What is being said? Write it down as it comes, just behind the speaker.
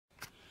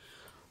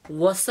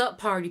What's up,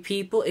 party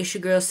people? It's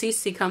your girl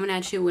Cece coming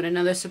at you with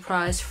another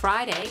surprise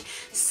Friday.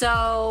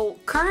 So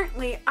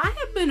currently I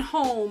have been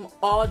home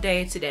all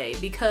day today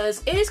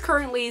because it is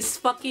currently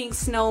fucking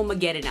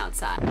snowmageddon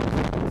outside.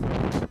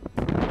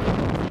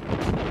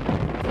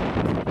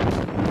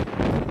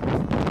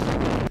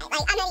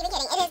 Like, I'm not even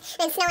kidding. It has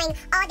been snowing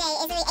all day.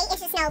 It's really 8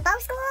 inches of snow.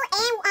 Both school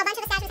and a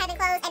bunch of establishments have been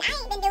closed, and I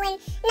ain't been doing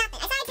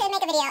nothing. I decided to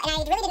make a video, and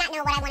I really did not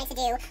know what I wanted to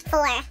do for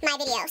my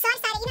video. So I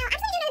decided, you know, I'm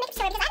just going to do another makeup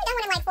tutorial because I haven't done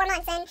one in like 4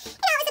 months, and,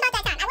 you know, it's about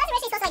that time. I was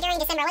originally supposed to, like, during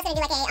December, I was going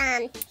to do, like,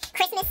 a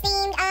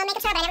Christmas-themed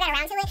makeup tutorial, but I never got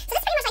around to it. So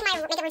this is pretty much, like, my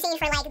makeup routine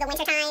for, like, the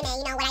winter time and,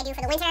 you know, what I do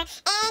for the winter.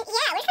 And,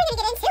 yeah, we're just going to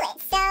get into it.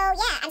 So,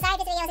 yeah, I'm sorry if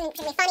this video isn't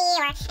particularly funny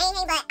or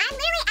anything, but I'm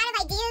literally out of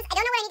ideas. I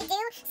don't know what I need to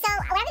do. So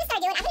what I'm going to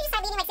start doing, I'm going to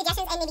start leaving, like,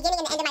 suggestions in the beginning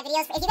and the end of my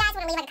videos. If you guys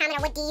want to leave, like, a comment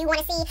on what do you want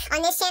to see on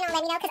this channel,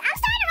 let me know, because I'm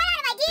starting to run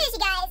out of ideas,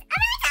 you guys. I'm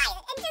really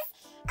tired, and just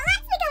a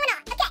lot's been going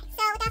on. Okay,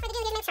 so without further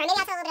ado, maybe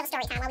I'll tell a little bit of a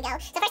story time while we go.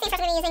 So first things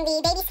first, we're using the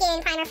Baby Skin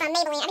Primer from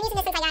Maybelline. I've been using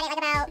this since I got it,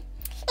 like, about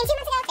maybe 2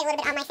 months ago. Okay, a little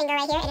bit on my finger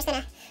right here, and just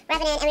going to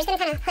rub it in, and we're just going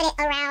to kind of put it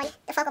around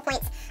the focal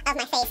points of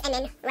my face, and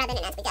then rub it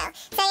in as we go.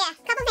 So yeah,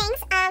 a couple things.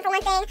 For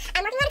one thing,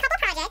 I'm working on a couple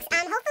projects.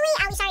 Hopefully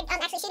I'll start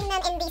actually shooting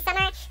them in the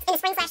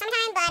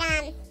spring/summertime, but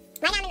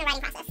right now I'm in the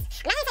writing process.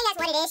 I'm not going to tell you guys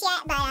what it is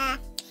yet, but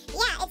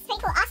yeah, it's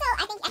pretty cool. Also,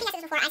 I think I said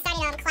this before, I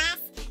started class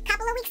a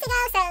couple of weeks ago,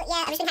 so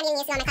yeah, I've just been kind of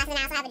getting used to my classes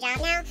now, so I have a job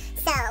now.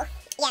 So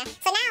yeah,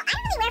 so now I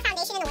don't really wear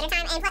foundation in the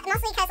wintertime, and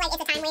mostly because like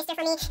it's a time waster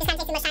for me. It kind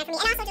of takes too much time for me,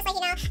 and also just like,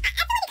 you know, I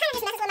feel like it kind of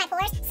just messes with my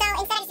pores. So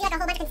instead I just do like a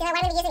whole bunch of concealer.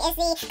 What I'm going to be using is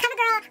the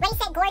Covergirl Ready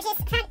Set Gorgeous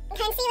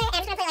Concealer, and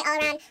I'm just going to put it like all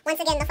around, once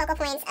again, the focal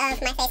points of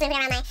my face. I'm going to put it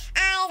around my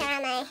eyes,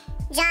 around my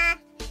jaw,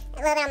 a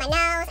little bit on my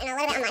nose, and a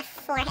little bit on my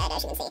forehead,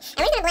 as you can see.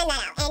 And we're just going to blend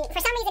that out, and for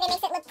some reason it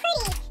makes it look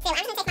pretty. So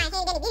I'm just going to take my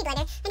handy dandy beauty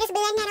blender and just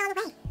blend that all the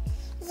way.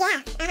 Yeah,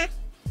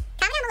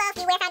 comment down below if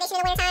you wear foundation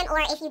in the wintertime or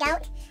if you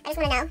don't. I just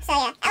want to know. So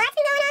yeah, a lot's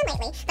been going on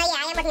lately. But yeah,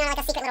 I am working on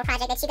like a secret little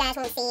project that you guys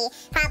won't see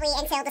probably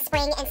until the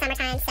spring and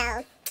summertime.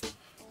 So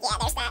yeah,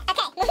 there's that.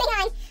 Okay, moving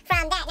on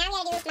from that. Now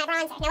we gotta do my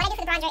bronzer. Now what I do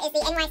for the bronzer is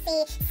the NYC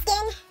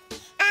Skin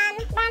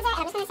bronzer.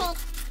 I'm just gonna take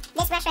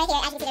this brush right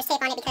here. As you can see, there's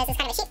tape on it because it's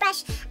kind of a cheap brush,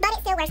 but it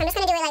still works. I'm just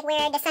gonna do it like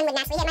where the sun would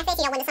naturally hit my face.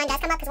 You know, when the sun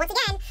does come up, because once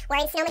again, we're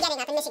in snowmageddon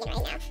up in Michigan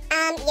right now.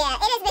 Yeah,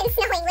 it has been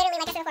snowing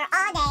literally like I said before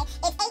all day.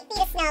 It's 8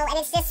 feet of snow and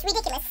it's just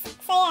ridiculous.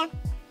 So yeah.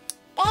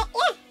 But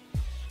yeah,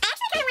 I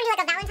actually kind of want to do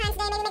like a Valentine's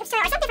Day maybe makeup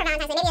tutorial or something for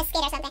Valentine's Day, maybe a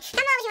skit or something.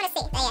 Comment below what you want to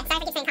see. But yeah, sorry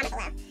for keep saying comment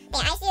below. But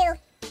yeah, I just do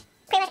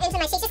pretty much into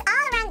my cheeks, just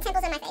all around the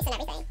temples of my face and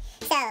everything.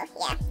 So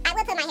yeah, I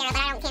will put my hair up,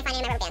 but I can't find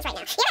any of my rubber bands right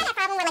now. You ever have that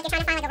problem where like you're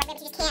trying to find like a rubber band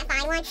but you just can't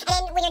find one, and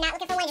then when you're not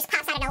looking for one, it just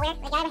pops out of nowhere?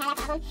 Like I ever had that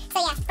problem. So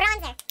yeah,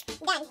 bronzer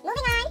done.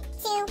 Moving on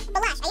to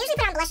blush. I usually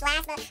put on blush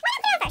last, but why not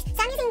put it on first? So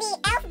I'm using the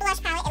E.L.F blush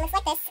palette. It looks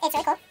like this. It's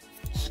really cool.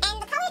 And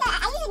the color that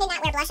I usually did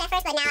not wear blush at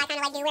first, but now I kind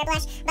of like do wear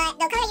blush. But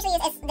the color I usually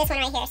use is this one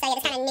right here. So yeah,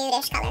 this kind of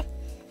nude-ish color.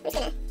 I'm just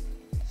gonna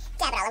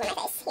dab it all over my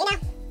face, you know?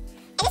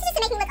 And this is just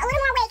to make me look a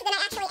little more awake than I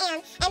actually am,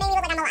 and make me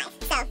look like I'm alive.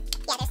 So,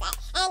 yeah, there's that.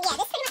 And yeah,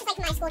 this pretty much is like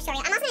my school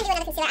tutorial. I'm also gonna do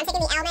another concealer. I'm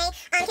taking the Almay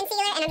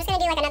concealer, and I'm just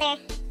gonna do like another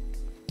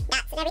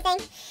dots and everything.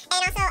 And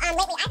also,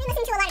 lately, I've been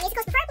listening to a lot of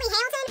musicals, preferably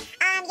Hamilton.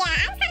 Yeah,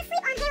 I was kind of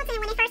asleep on Hamilton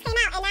when it first came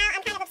out, and now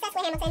I'm kind of obsessed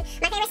with Hamilton.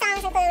 My favorite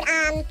songs include,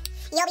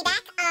 You'll Be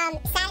Back,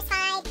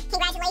 Satisfied,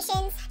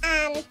 Congratulations,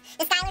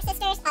 The Schuyler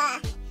Sisters,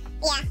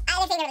 yeah,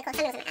 I think they're really cool.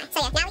 Something was in my eye. So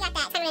yeah, now we got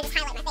that. So I'm gonna just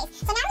highlight my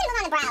face. So now we're gonna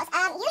move on to brows.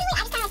 Usually I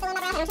just kind of fill in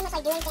my brows. I don't too much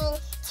like do anything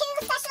too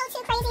special,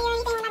 too crazy or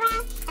anything with my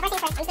brows. So first things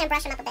first, I'm just gonna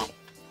brush them up a bit,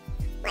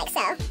 like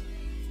so.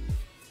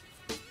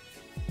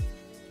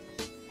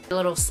 A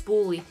little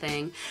spoolie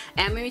thing.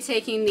 And I'm gonna be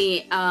taking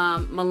the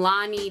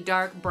Milani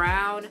dark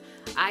brown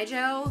eyebrow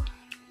gel,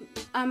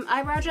 and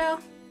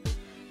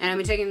I'm gonna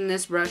be taking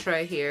this brush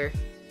right here.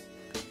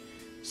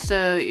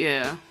 So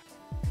yeah,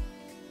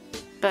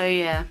 but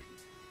yeah.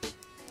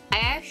 I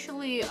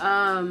actually,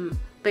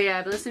 but yeah,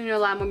 I've been listening to a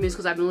lot more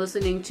musicals. I've been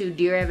listening to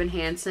Dear Evan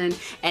Hansen,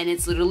 and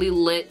it's literally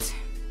lit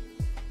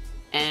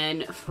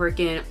and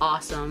freaking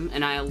awesome.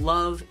 And I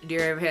love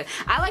Dear Evan Hansen.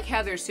 I like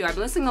Heather's too. I've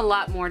been listening a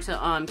lot more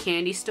to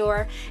Candy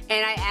Store,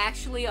 and I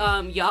actually,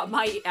 y'all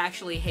might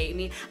actually hate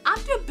me.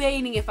 I'm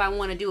debating if I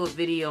want to do a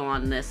video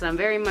on this. I'm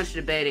very much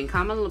debating.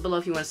 Comment below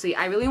if you want to see.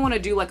 I really want to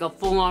do like a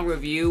full-on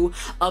review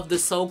of the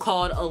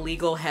so-called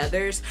illegal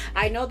Heathers.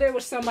 I know there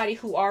was somebody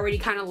who already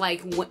kind of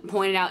like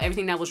pointed out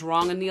everything that was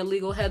wrong in the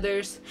illegal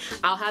Heathers.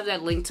 I'll have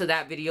that link to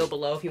that video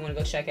below if you want to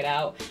go check it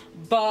out.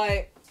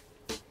 But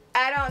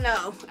I don't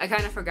know. I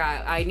kind of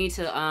forgot. I need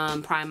to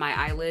prime my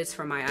eyelids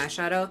for my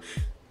eyeshadow,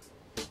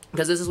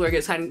 because this is where it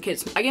gets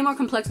I get more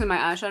complex in my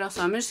eyeshadow.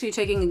 So I'm just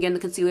taking again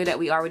the concealer that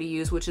we already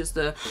used, which is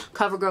the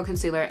Covergirl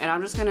concealer, and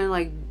I'm just gonna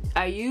like,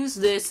 I use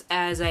this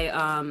as a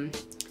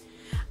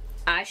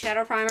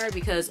eyeshadow primer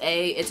because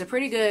it's a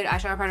pretty good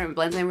eyeshadow primer. It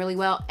blends in really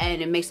well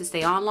and it makes it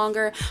stay on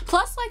longer.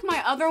 Plus, like,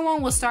 my other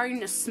one was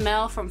starting to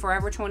smell from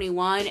Forever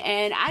 21,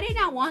 and I did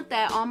not want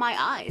that on my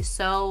eyes.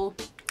 So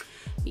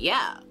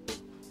yeah.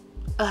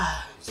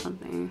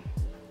 Something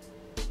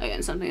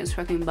is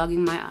fucking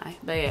bugging my eye.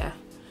 But yeah,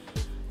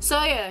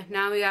 so yeah,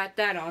 now we got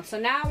that on. So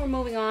now we're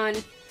moving on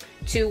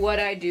to what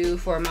I do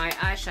for my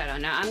eyeshadow.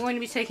 Now I'm going to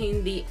be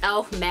taking the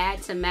E.L.F.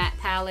 Matte to Matte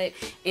palette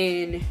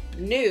in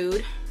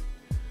Nude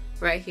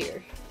right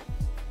here.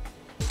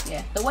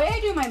 Yeah, the way I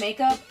do my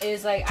makeup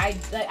is like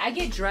I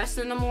get dressed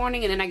in the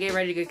morning and then I get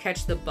ready to go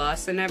catch the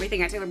bus and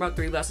everything. I take about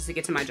 3 buses to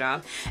get to my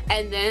job,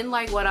 and then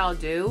like what I'll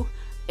do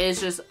is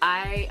just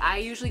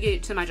I usually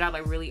get to my job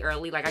like really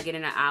early. Like I get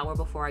in an hour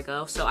before I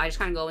go, so I just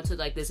kind of go into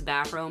like this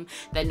bathroom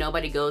that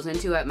nobody goes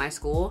into at my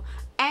school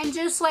and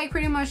just like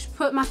pretty much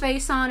put my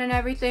face on and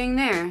everything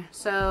there.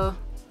 So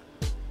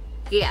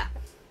yeah.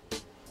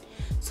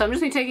 So I'm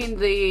just gonna be taking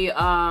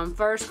the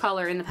first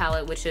color in the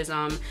palette, which is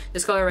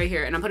this color right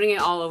here, and I'm putting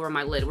it all over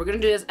my lid. We're gonna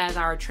do this as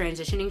our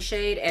transitioning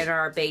shade and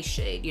our base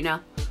shade, you know?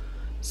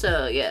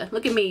 So yeah,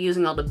 look at me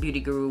using all the beauty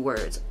guru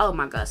words. Oh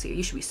my gosh,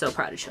 you should be so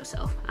proud of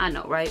yourself. I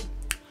know, right?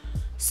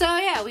 So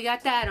yeah, we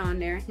got that on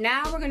there.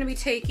 Now we're gonna be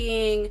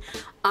taking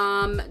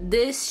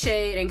this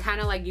shade and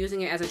kind of like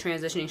using it as a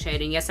transitioning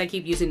shade. And yes, I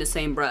keep using the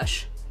same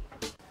brush.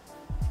 I'm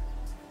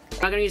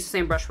not gonna use the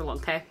same brush for long,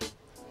 okay?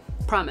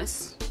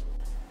 Promise.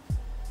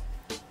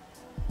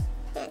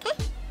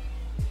 Okay.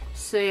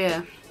 So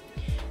yeah,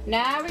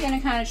 now we're gonna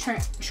kind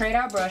of trade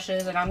our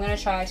brushes, and I'm gonna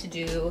try to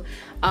do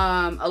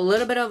a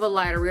little bit of a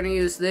lighter. We're gonna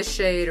use this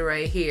shade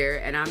right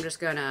here, and I'm just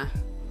gonna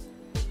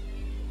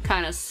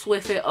kind of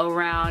swift it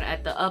around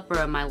at the upper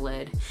of my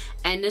lid.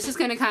 And this is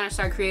gonna kind of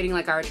start creating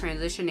like our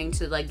transitioning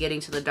to like getting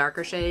to the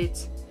darker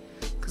shades,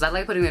 because I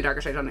like putting the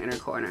darker shades on the inner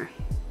corner.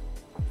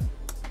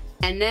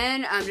 And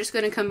then I'm just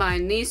gonna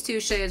combine these 2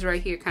 shades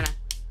right here, kind of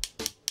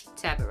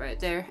tap it right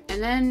there, and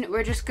then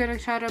we're just gonna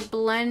try to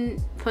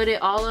blend, put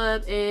it all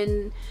up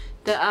in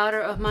the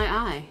outer of my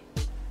eye.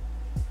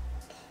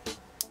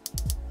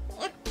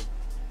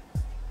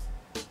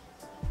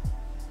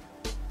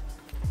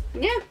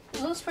 Yeah,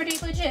 it looks pretty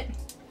legit.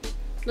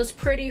 Looks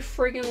pretty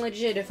friggin'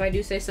 legit if I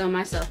do say so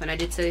myself, and I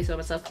did say so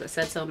myself because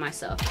I said so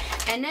myself.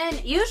 And then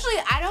usually,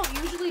 I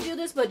don't usually do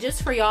this, but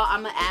just for y'all,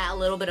 I'm gonna add a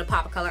little bit of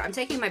pop of color. I'm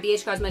taking my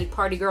BH Cosmetics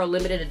Party Girl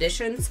limited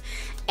editions,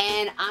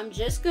 and I'm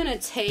just gonna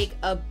take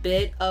a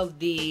bit of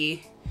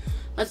the,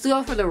 let's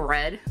go for the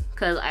red,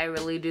 because I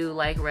really do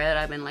like red.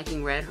 I've been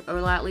liking red a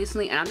lot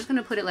recently, and I'm just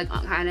gonna put it like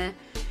kind of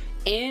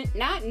in,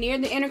 not near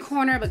the inner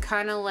corner, but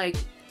kind of like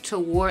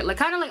toward, like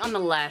kind of like on the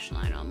lash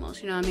line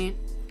almost, you know what I mean?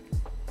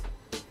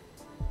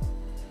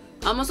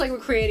 Almost like we're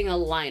creating a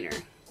liner.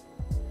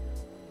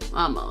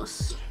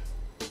 Almost.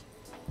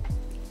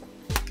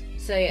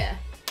 So yeah.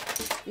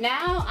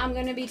 Now I'm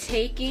gonna be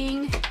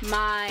taking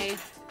my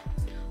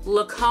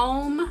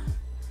Lacome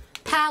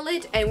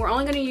palette, and we're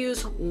only gonna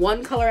use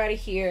 1 color out of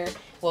here.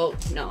 Well,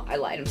 no, I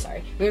lied, I'm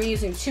sorry. We're gonna be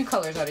using 2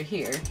 colors out of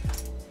here.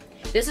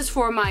 This is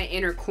for my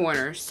inner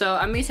corner. So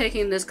I'm gonna be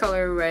taking this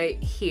color right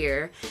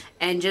here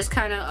and just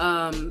kind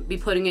of be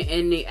putting it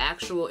in the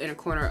actual inner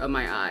corner of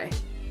my eye.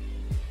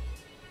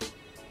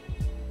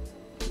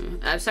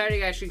 I've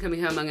started actually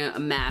becoming a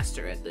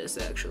master at this,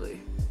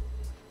 actually.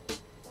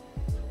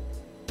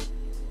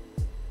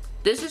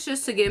 This is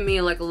just to give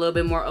me like a little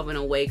bit more of an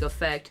awake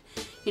effect,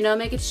 you know,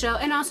 make it show,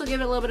 and also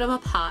give it a little bit of a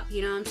pop,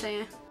 you know what I'm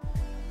saying?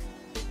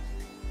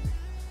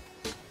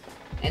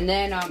 And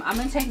then I'm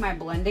gonna take my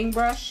blending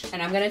brush,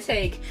 and I'm gonna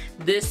take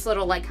this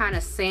little like kind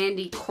of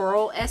sandy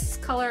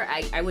coral-esque color.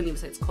 I wouldn't even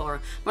say it's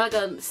coral, more like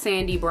a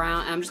sandy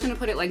brown, and I'm just gonna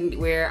put it like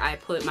where I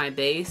put my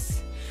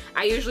base.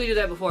 I usually do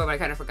that before, but I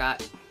kind of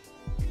forgot.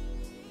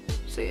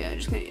 So yeah,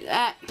 just gonna do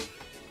that.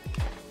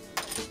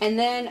 And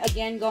then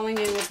again, going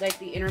in with like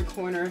the inner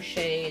corner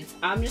shades,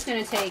 I'm just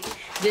gonna take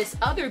this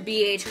other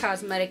BH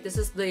Cosmetic. This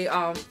is the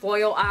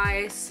Foil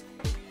Eyes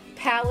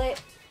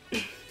palette.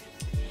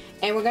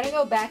 And we're gonna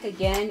go back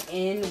again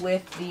in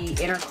with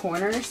the inner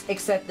corners,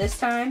 except this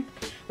time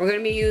we're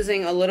gonna be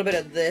using a little bit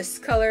of this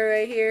color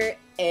right here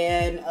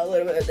and a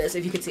little bit of this,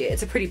 if you can see it.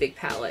 It's a pretty big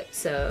palette,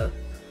 so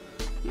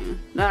yeah,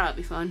 that'll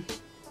be fun.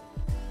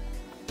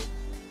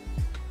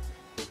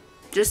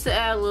 Just to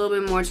add a little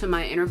bit more to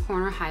my inner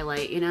corner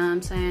highlight, you know what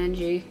I'm saying,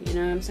 G? You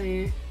know what I'm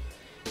saying?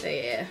 But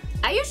yeah.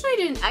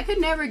 I could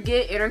never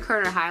get inner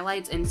corner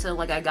highlights until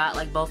like I got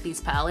like both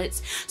these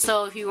palettes.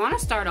 So if you want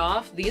to start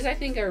off, these I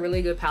think are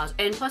really good palettes.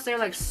 And plus they're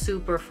like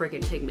super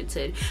freaking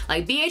pigmented.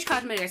 Like BH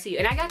Cosmetics, I see you.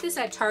 And I got this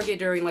at Target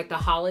during like the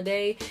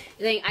holiday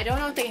thing. I don't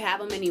know if they have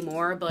them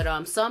anymore,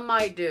 but some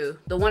might do.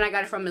 The one I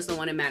got it from is the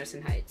one in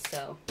Madison Heights,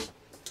 so.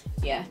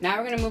 Yeah, now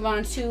we're gonna move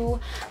on to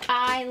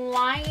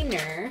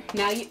eyeliner.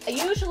 Now,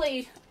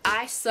 usually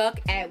I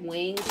suck at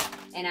wings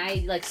and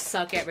I like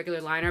suck at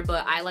regular liner,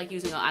 but I like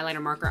using an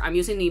eyeliner marker. I'm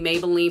using the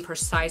Maybelline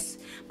Precise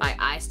by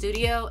Eye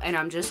Studio, and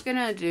I'm just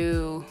gonna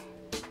do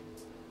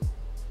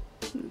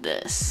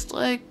this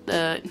like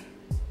that.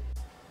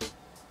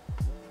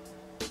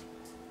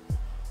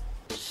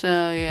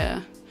 So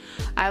yeah,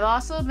 I've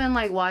also been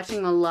like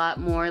watching a lot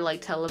more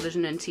like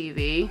television and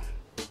TV.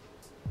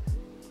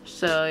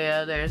 So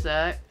yeah, there's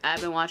that.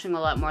 I've been watching a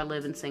lot more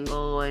Living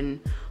Single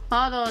and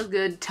all those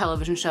good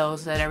television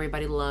shows that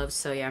everybody loves,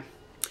 so yeah.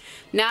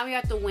 Now we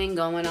got the wing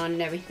going on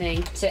and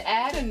everything. To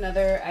add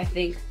another, I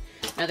think,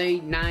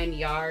 another 9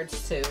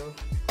 yards to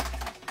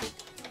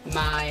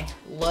my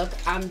look.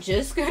 I'm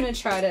just gonna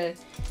try to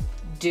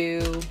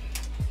do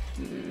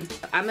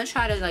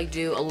like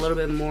do a little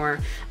bit more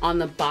on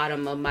the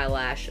bottom of my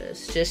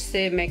lashes just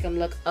to make them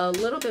look a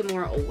little bit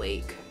more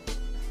awake.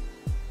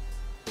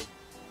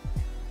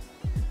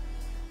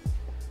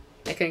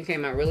 That could have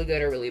came out really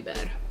good or really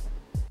bad.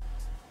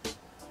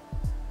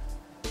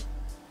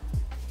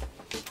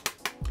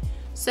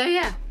 So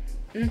yeah.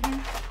 And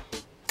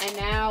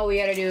now we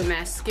gotta do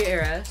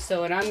mascara.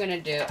 So what I'm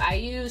gonna do, I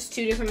use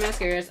two different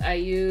mascaras. I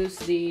use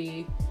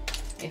the,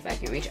 if I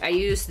can reach, I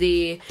use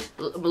the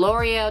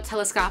L'Oreal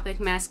Telescopic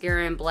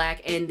Mascara in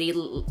black and the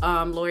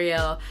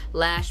L'Oreal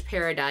Lash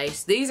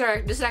Paradise. This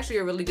is actually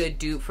a really good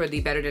dupe for the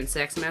Better Than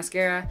Sex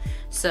mascara.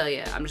 So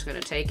yeah, I'm just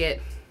gonna take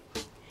it.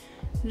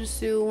 Just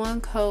do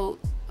one coat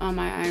on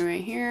my eye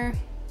right here.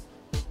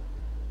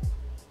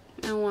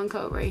 And one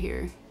coat right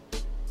here.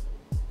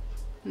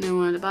 And then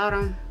one at the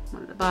bottom,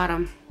 one at the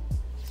bottom.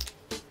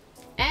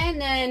 And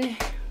then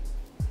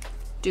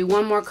do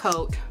one more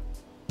coat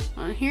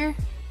on here.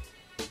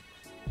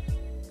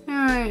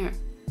 And right here.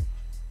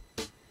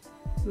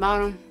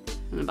 Bottom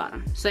and the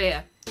bottom. So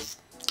yeah.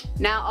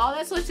 Now all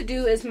that's left to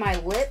do is my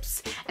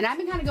lips. And I've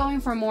been kind of going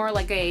for more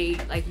like a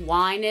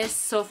wineness.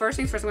 So first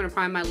things first, I'm going to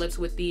prime my lips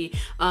with the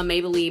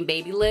Maybelline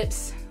Baby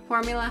Lips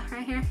formula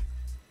right here.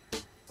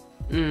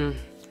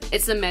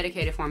 It's the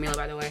medicated formula,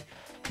 by the way.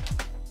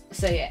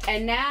 So yeah,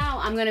 and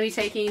now I'm gonna be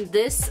taking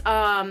this,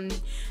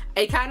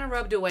 it kind of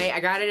rubbed away. I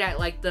got it at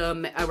like the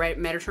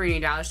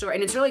Mediterranean dollar store,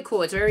 and it's really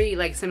cool. It's very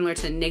like similar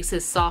to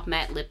NYX's Soft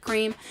Matte Lip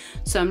Cream.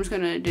 So I'm just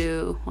gonna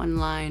do one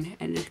line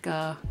and just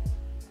go.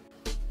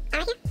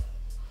 Like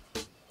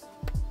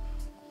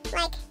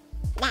that.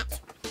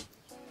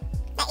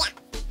 But yeah.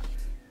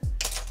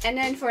 And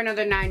then for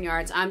another 9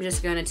 yards, I'm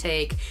just gonna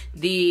take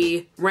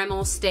the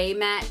Rimmel Stay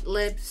Matte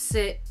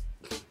Lipstick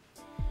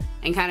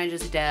and kind of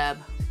just dab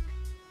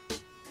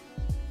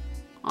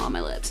on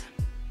my lips.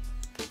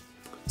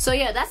 So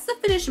yeah, that's the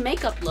finished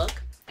makeup look.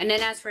 And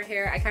then as for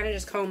hair, I kind of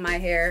just comb my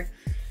hair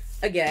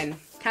again,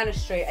 kind of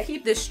straight. I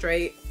keep this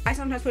straight. I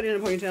sometimes put it in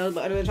a ponytail,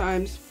 but other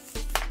times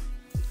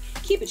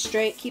keep it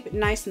straight, keep it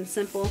nice and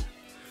simple.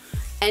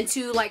 And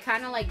to like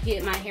kind of like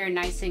get my hair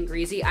nice and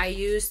greasy, I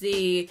use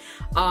the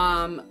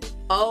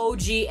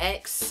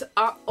OGX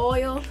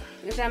oil,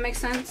 if that makes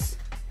sense.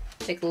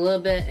 Take a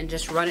little bit and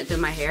just run it through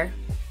my hair.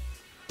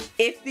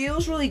 It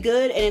feels really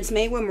good, and it's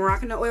made with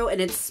Moroccan oil, and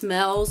it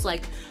smells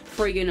like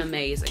friggin'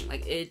 amazing.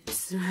 Like, it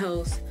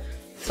smells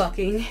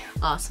fucking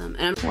awesome.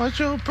 And Watch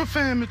your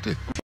profanity.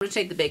 I'm gonna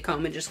take the big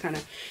comb and just kind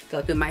of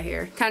go through my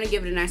hair. Kind of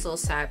give it a nice little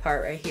side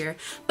part right here.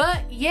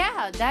 But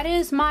yeah, that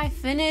is my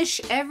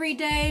finished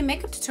everyday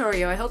makeup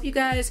tutorial. I hope you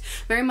guys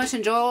very much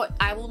enjoy.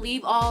 I will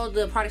leave all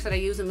the products that I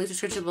use in the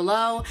description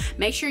below.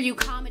 Make sure you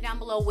comment down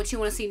below what you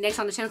want to see next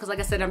on the channel, because like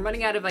I said, I'm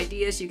running out of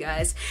ideas, you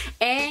guys.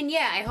 And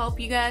yeah, I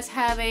hope you guys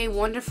have a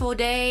wonderful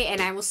day,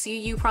 and I will see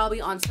you probably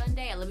on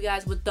Sunday. I love you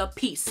guys with the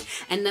peace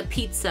and the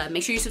pizza.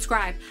 Make sure you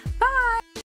subscribe. Bye!